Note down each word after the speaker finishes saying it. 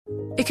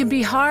It can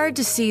be hard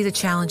to see the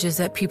challenges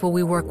that people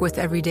we work with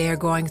every day are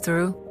going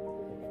through.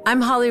 I'm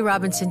Holly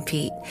Robinson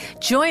Pete.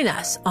 Join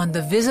us on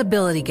The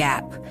Visibility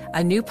Gap,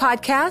 a new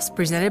podcast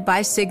presented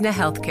by Cigna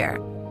Healthcare.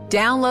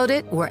 Download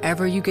it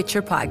wherever you get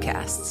your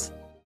podcasts.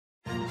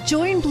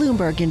 Join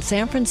Bloomberg in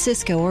San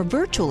Francisco or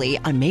virtually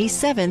on May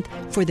 7th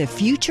for The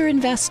Future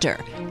Investor,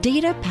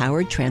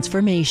 Data-Powered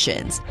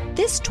Transformations.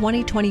 This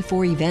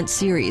 2024 event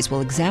series will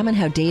examine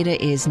how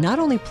data is not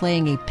only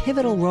playing a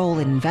pivotal role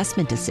in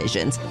investment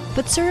decisions,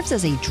 but serves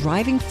as a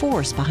driving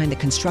force behind the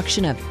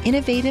construction of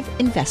innovative,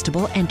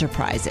 investable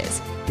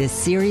enterprises. This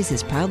series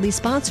is proudly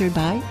sponsored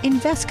by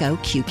Invesco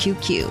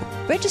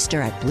QQQ.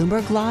 Register at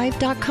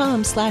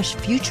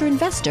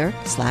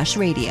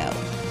bloomberglive.com/futureinvestor/radio.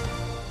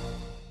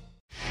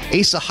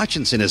 Asa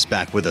Hutchinson is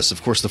back with us,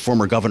 of course, the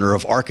former governor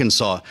of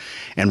Arkansas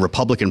and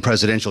Republican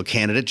presidential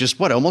candidate.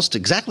 Just almost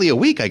exactly a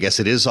week, I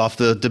guess it is, off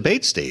the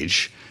debate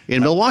stage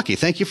in Milwaukee.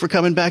 Thank you for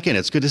coming back in.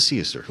 It's good to see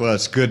you, sir. Well,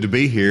 it's good to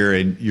be here,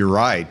 and you're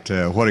right.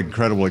 What an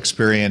incredible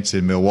experience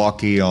in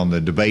Milwaukee on the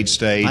debate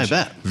stage. I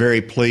bet.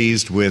 Very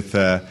pleased with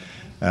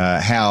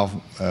how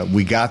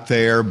we got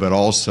there, but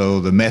also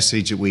the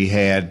message that we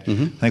had.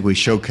 I think we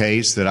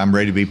showcased that I'm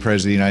ready to be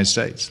president of the United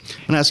States. I'm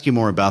going to ask you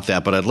more about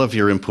that, but I'd love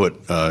your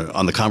input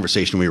on the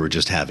conversation we were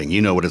just having.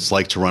 You know what it's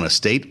like to run a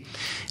state,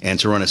 and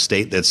to run a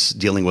state that's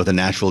dealing with a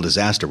natural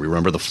disaster. We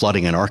remember the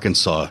flooding in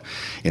Arkansas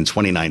in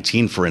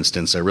 2019, for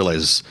instance. I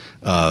realize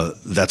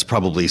that's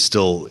probably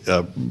still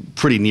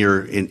pretty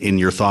near in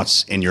your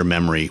thoughts and your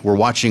memory. We're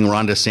watching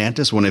Ron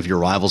DeSantis, one of your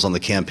rivals on the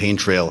campaign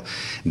trail,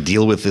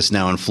 deal with this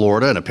now in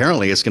Florida, and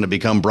apparently it's going to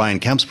become Brian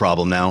Kemp's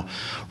problem now,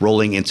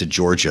 rolling into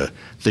Georgia.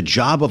 The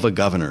job of a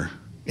governor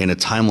in a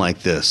time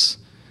like this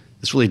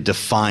really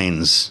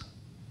defines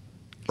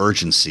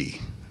urgency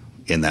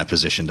in that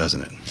position,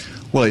 doesn't it?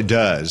 Well, it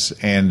does,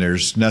 and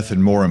there's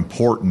nothing more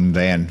important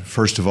than,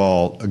 first of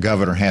all, a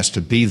governor has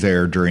to be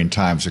there during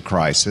times of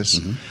crisis.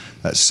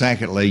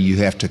 Secondly, you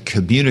have to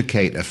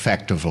communicate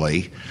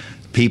effectively.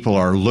 People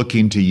are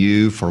looking to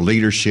you for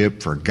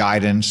leadership, for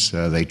guidance.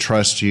 They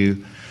trust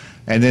you.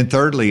 And then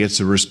thirdly, it's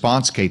a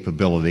response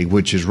capability,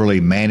 which is really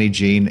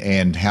managing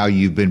and how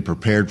you've been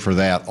prepared for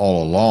that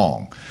all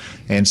along.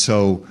 And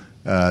so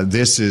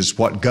this is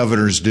what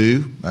governors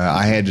do.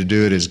 I had to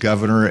do it as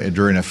governor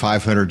during a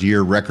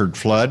 500-year record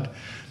flood.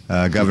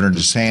 Governor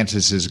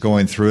DeSantis is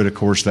going through it. Of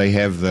course, they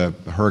have the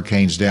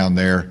hurricanes down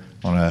there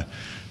on a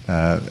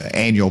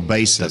annual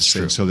basis. That's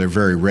true. And so they're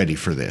very ready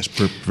for this,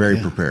 very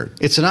prepared.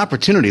 It's an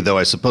opportunity, though,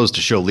 I suppose,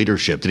 to show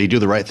leadership. Did he do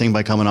the right thing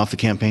by coming off the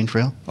campaign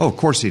trail? Oh, of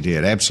course he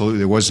did. Absolutely.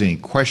 There wasn't any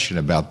question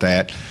about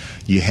that.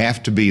 You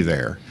have to be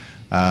there.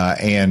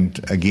 And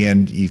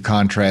again, you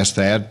contrast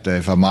that,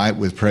 if I might,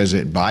 with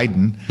President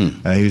Biden,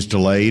 who's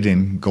delayed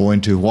in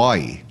going to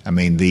Hawaii. I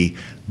mean,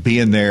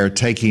 being there,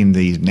 taking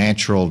the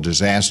natural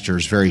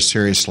disasters very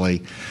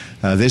seriously.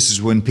 This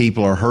is when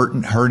people are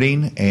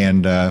hurting,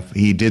 and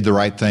he did the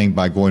right thing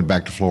by going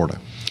back to Florida.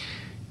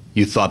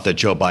 You thought that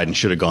Joe Biden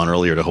should have gone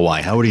earlier to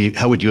Hawaii. How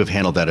would you have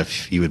handled that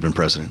if you had been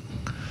president?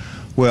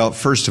 Well,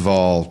 first of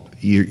all,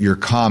 your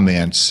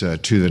comments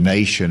to the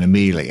nation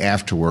immediately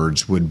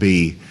afterwards would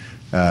be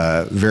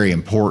very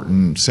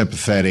important,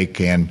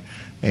 sympathetic, and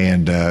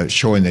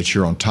showing that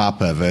you're on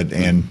top of it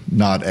and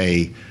not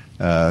a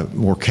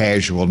more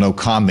casual, no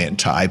comment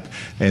type.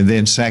 And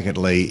then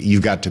secondly,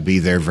 you've got to be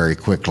there very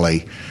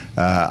quickly.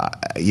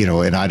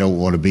 And I don't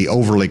want to be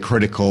overly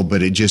critical,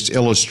 but it just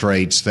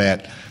illustrates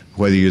that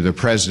whether you're the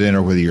president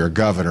or whether you're a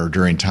governor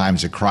during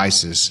times of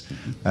crisis,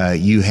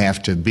 you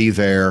have to be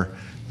there.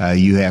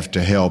 You have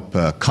to help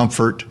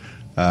comfort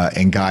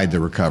and guide the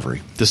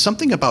recovery. There's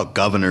something about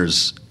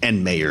governors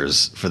and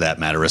mayors, for that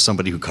matter, as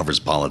somebody who covers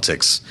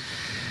politics.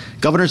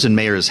 Governors and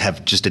mayors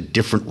have just a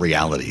different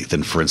reality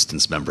than, for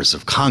instance, members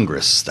of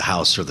Congress, the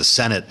House, or the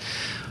Senate,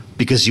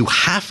 because you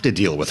have to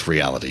deal with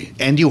reality,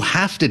 and you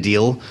have to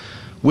deal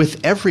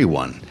with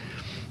everyone.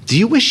 Do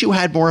you wish you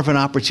had more of an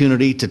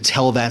opportunity to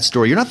tell that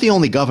story? You're not the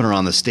only governor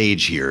on the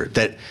stage here.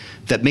 That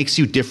makes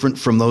you different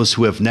from those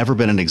who have never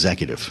been an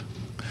executive.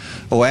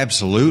 Oh,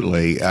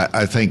 absolutely.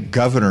 I think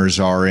governors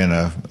are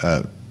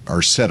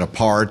are set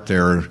apart.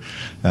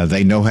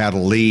 They know how to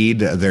lead.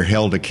 They're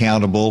held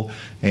accountable.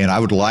 And I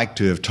would like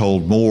to have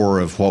told more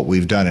of what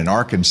we've done in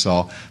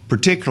Arkansas,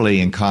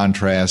 particularly in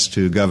contrast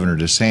to Governor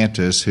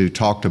DeSantis, who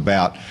talked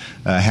about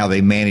how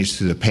they managed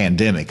through the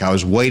pandemic. I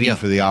was waiting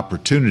for the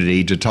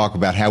opportunity to talk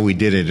about how we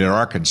did it in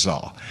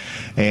Arkansas.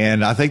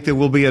 And I think there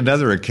will be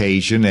another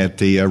occasion at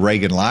the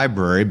Reagan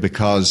Library,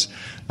 because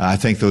I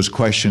think those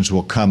questions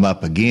will come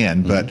up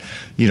again. But,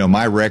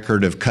 my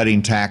record of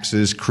cutting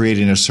taxes,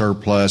 creating a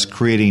surplus,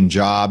 creating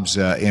jobs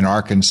in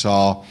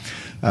Arkansas,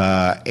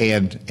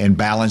 and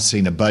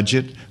balancing a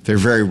budget, they're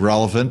very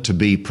relevant to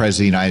be President of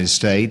the United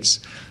States.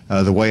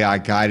 The way I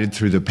guided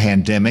through the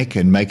pandemic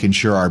and making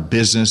sure our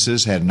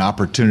businesses had an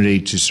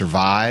opportunity to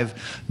survive,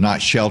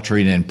 not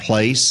sheltering in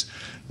place.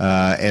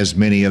 as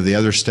many of the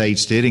other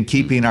states did, and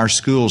keeping our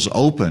schools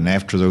open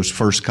after those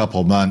first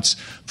couple of months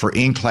for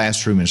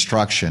in-classroom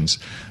instructions.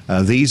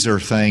 These are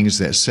things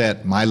that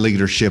set my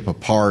leadership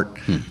apart.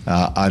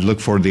 I look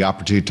forward to the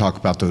opportunity to talk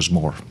about those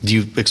more. Do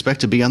you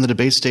expect to be on the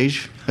debate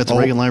stage at the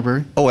Reagan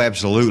Library? Oh,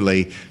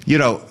 absolutely. You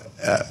know,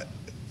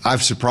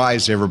 I've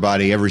surprised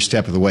everybody every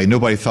step of the way.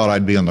 Nobody thought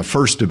I'd be on the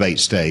first debate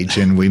stage,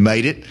 and we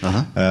made it,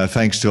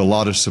 thanks to a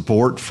lot of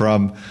support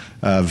from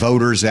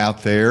voters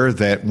out there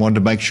that wanted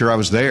to make sure I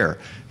was there.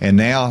 And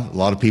now a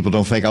lot of people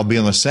don't think I'll be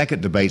on the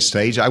second debate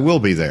stage. I will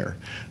be there.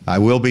 I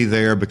will be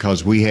there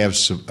because we have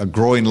a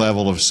growing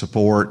level of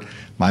support.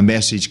 My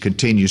message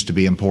continues to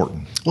be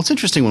important. Well, it's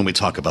interesting when we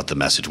talk about the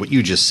message, what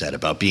you just said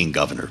about being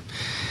governor.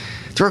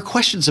 There are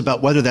questions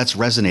about whether that's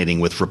resonating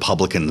with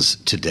Republicans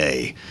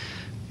today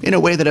in a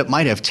way that it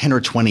might have 10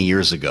 or 20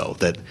 years ago,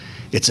 that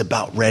it's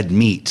about red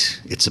meat,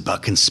 it's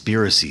about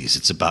conspiracies,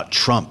 it's about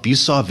Trump. You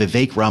saw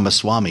Vivek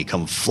Ramaswamy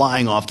come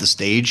flying off the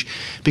stage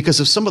because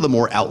of some of the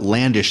more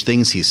outlandish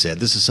things he said.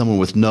 This is someone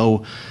with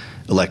no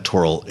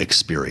electoral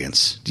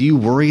experience. Do you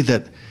worry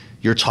that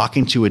you're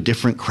talking to a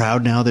different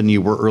crowd now than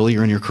you were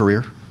earlier in your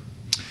career?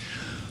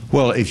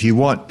 Well, if you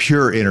want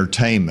pure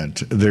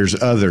entertainment,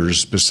 there's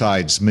others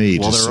besides me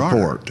to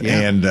support.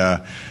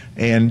 Yeah.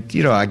 And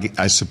you know,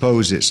 I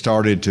suppose it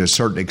started to a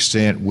certain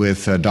extent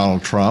with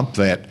Donald Trump,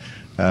 that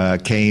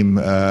came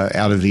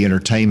out of the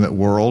entertainment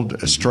world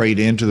straight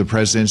into the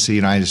presidency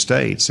of the United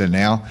States. And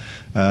now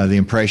the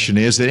impression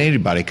is that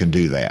anybody can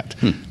do that.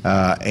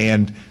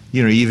 And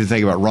you know, you even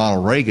think about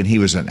Ronald Reagan, he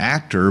was an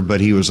actor, but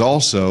he was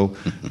also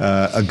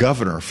a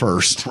governor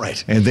first.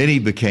 Right. And then he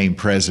became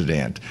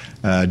president.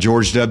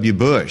 George W.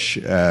 Bush,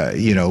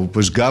 you know,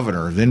 was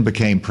governor, then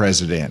became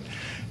president.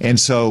 And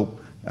so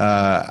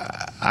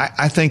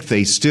I think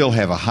they still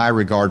have a high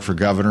regard for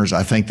governors.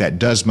 I think that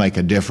does make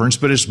a difference,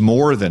 but it's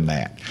more than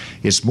that.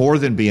 It's more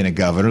than being a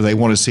governor. They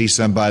want to see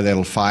somebody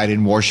that'll fight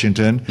in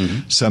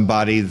Washington,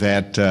 somebody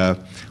that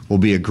will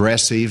be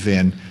aggressive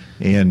in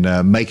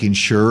making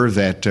sure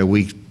that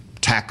we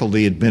tackle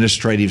the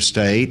administrative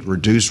state,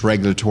 reduce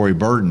regulatory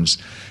burdens.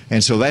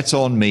 And so that's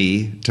on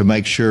me to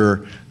make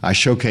sure I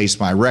showcase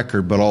my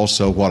record, but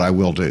also what I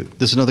will do.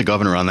 There's another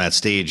governor on that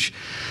stage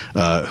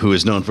who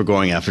is known for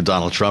going after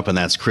Donald Trump, and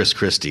that's Chris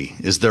Christie.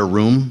 Is there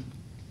room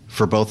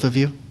for both of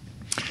you?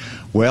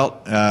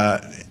 Well,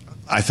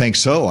 I think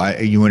so.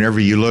 Whenever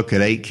you look at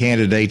 8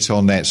 candidates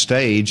on that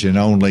stage and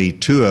only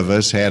 2 of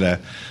us had a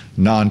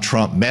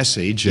non-Trump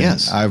message, and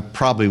yes. I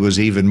probably was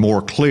even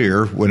more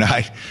clear when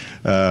I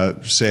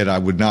said I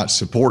would not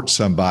support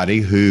somebody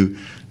who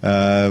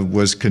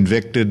was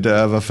convicted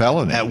of a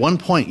felony. At one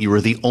point, you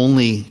were the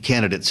only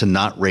candidate to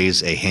not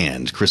raise a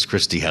hand. Chris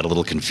Christie had a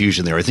little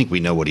confusion there. I think we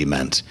know what he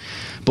meant.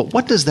 But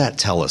what does that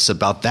tell us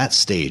about that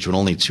stage when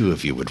only 2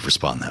 of you would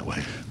respond that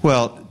way?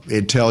 Well,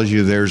 it tells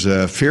you there's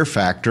a fear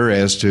factor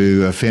as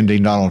to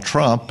offending Donald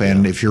Trump,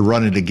 and if you're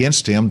running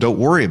against him, don't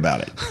worry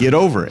about it. Get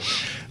over it.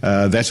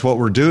 That's what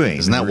we're doing.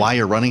 Isn't that why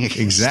you're running against?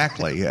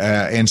 Exactly.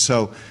 And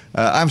so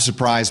I'm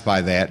surprised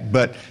by that.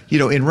 But, you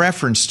know, in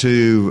reference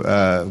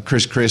to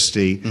Chris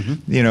Christie,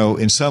 you know,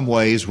 in some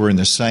ways we're in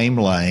the same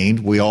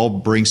lane. We all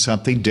bring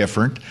something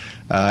different,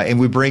 and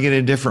we bring it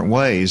in different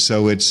ways.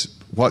 So it's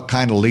what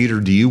kind of leader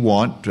do you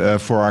want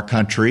for our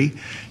country?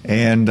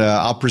 And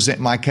I'll present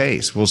my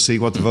case. We'll see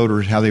what the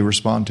voters, how they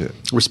respond to it.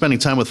 We're spending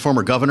time with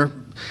former Governor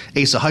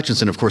Asa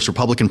Hutchinson, of course,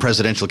 Republican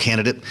presidential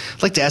candidate.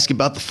 I'd like to ask you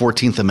about the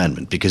 14th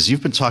Amendment, because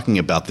you've been talking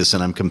about this,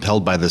 and I'm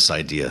compelled by this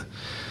idea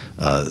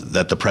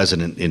that the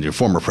president, in your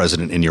former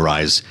president, in your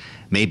eyes,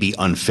 may be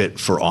unfit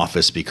for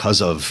office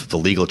because of the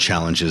legal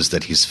challenges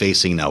that he's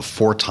facing now,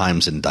 4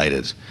 times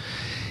indicted.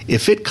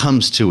 If it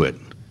comes to it,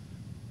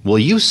 will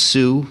you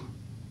sue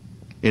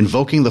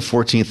invoking the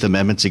 14th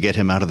Amendment to get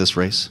him out of this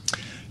race?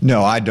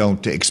 No, I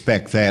don't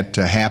expect that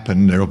to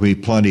happen. There will be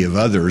plenty of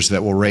others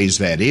that will raise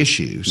that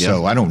issue.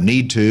 So I don't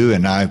need to,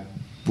 and I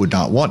would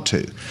not want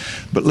to.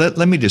 But let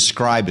me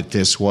describe it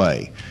this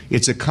way.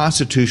 It's a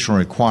constitutional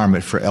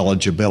requirement for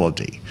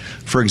eligibility.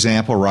 For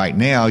example, right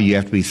now, you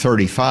have to be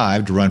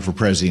 35 to run for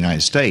President of the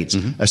United States.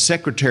 A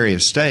Secretary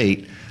of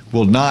State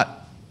will not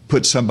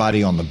put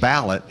somebody on the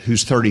ballot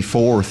who's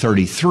 34 or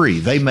 33.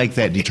 They make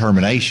that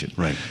determination.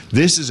 Right.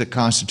 This is a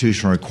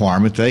constitutional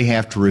requirement they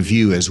have to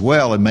review as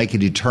well and make a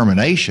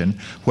determination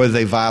whether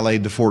they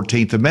violate the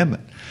 14th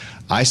Amendment.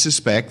 I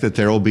suspect that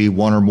there will be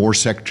 1 or more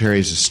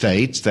Secretaries of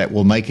State that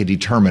will make a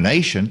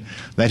determination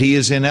that he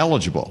is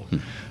ineligible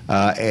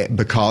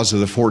because of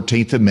the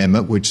 14th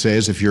Amendment, which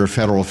says if you're a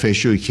federal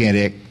official,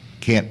 you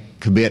can't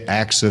commit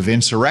acts of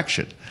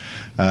insurrection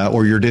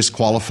or you're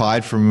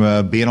disqualified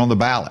from being on the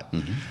ballot.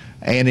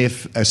 And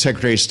if a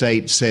Secretary of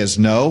State says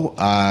no,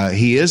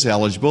 he is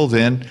eligible,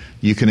 then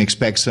you can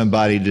expect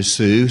somebody to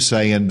sue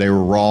saying they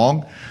were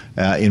wrong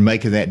in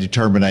making that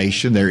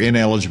determination. They're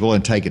ineligible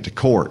and take it to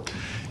court.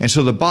 And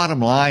so the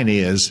bottom line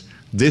is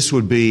this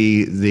would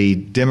be the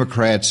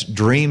Democrats'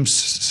 dream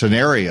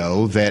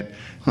scenario, that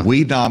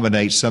we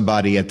nominate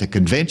somebody at the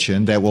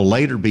convention that will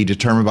later be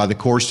determined by the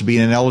courts to be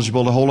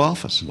ineligible to hold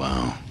office.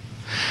 Wow.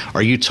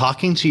 Are you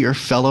talking to your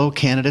fellow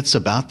candidates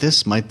about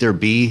this? Might there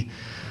be,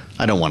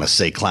 I don't want to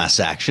say class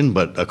action,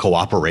 but a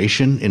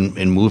cooperation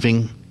in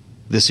moving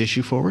this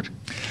issue forward?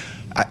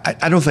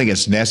 I don't think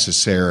it's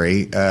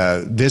necessary.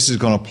 This is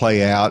going to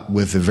play out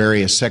with the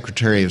various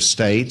Secretary of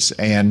States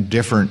and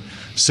different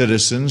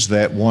citizens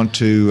that want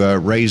to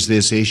raise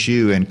this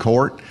issue in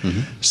court.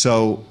 Mm-hmm.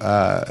 So,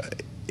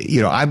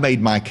 I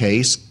made my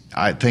case.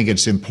 I think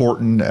it's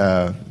important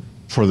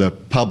for the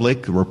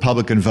public,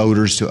 Republican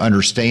voters, to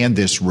understand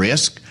this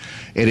risk,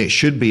 and it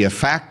should be a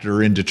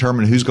factor in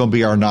determining who's going to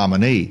be our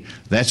nominee.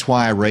 That's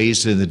why I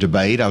raised in the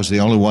debate. I was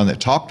the only one that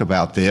talked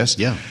about this.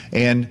 Yeah.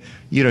 And,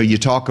 you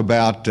talk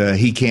about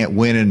he can't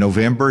win in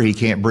November, he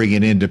can't bring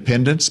in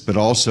independents, but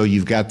also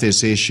you've got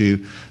this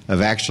issue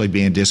of actually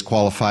being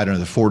disqualified under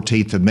the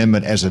 14th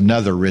Amendment as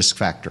another risk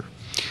factor.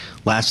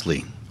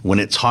 Lastly, when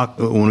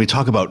we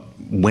talk about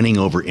winning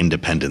over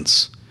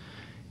independents,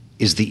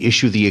 is the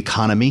issue the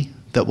economy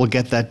that will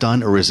get that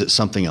done, or is it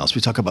something else?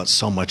 We talk about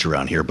so much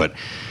around here, but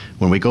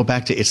when we go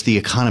back to it's the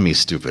economy,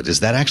 stupid, is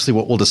that actually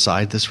what will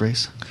decide this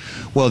race?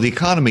 Well, the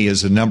economy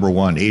is the number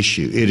one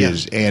issue. It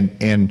is,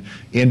 and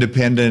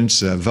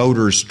independents,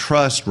 voters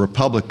trust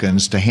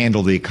Republicans to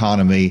handle the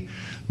economy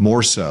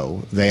more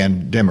so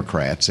than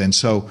Democrats, and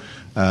so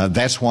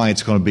that's why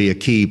it's going to be a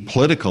key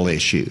political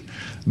issue.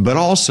 But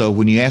also,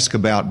 when you ask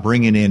about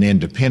bringing in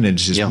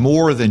independents, it's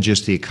more than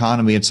just the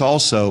economy. It's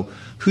also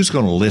who's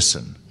going to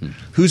listen,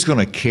 who's going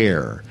to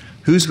care,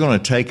 who's going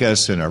to take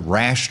us in a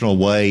rational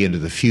way into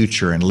the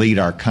future and lead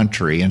our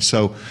country. And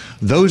so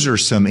those are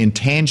some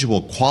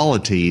intangible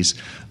qualities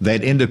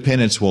that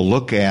independents will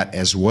look at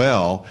as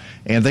well.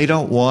 And they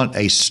don't want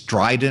a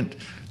strident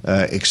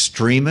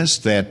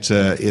extremist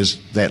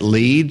that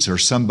leads, or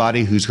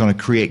somebody who's going to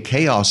create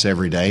chaos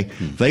every day.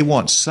 They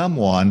want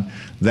someone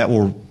that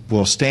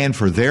will stand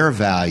for their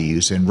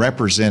values and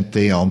represent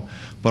them,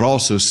 but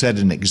also set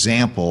an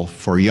example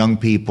for young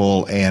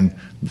people and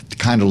the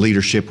kind of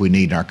leadership we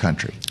need in our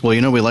country.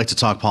 Well, we like to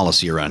talk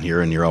policy around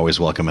here, and you're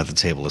always welcome at the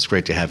table. It's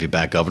great to have you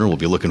back, Governor. We'll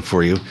be looking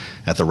for you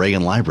at the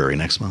Reagan Library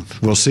next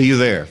month. We'll see you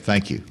there.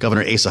 Thank you.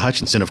 Governor Asa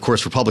Hutchinson, of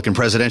course, Republican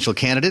presidential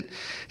candidate,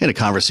 in a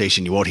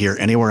conversation you won't hear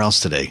anywhere else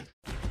today.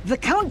 The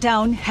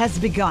countdown has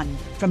begun.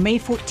 From May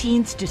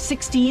 14th to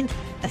 16th,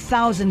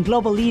 1,000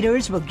 global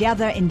leaders will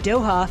gather in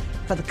Doha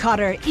for the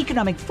Qatar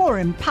Economic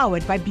Forum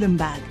powered by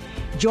Bloomberg.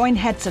 Join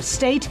heads of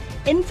state,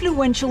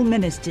 influential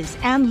ministers,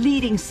 and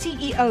leading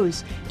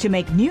CEOs to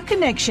make new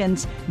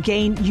connections,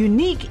 gain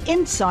unique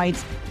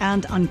insights,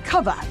 and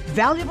uncover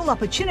valuable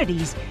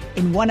opportunities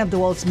in one of the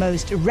world's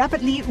most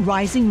rapidly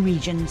rising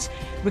regions.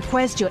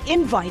 Request your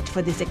invite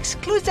for this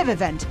exclusive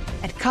event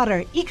at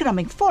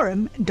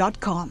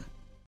QatarEconomicForum.com.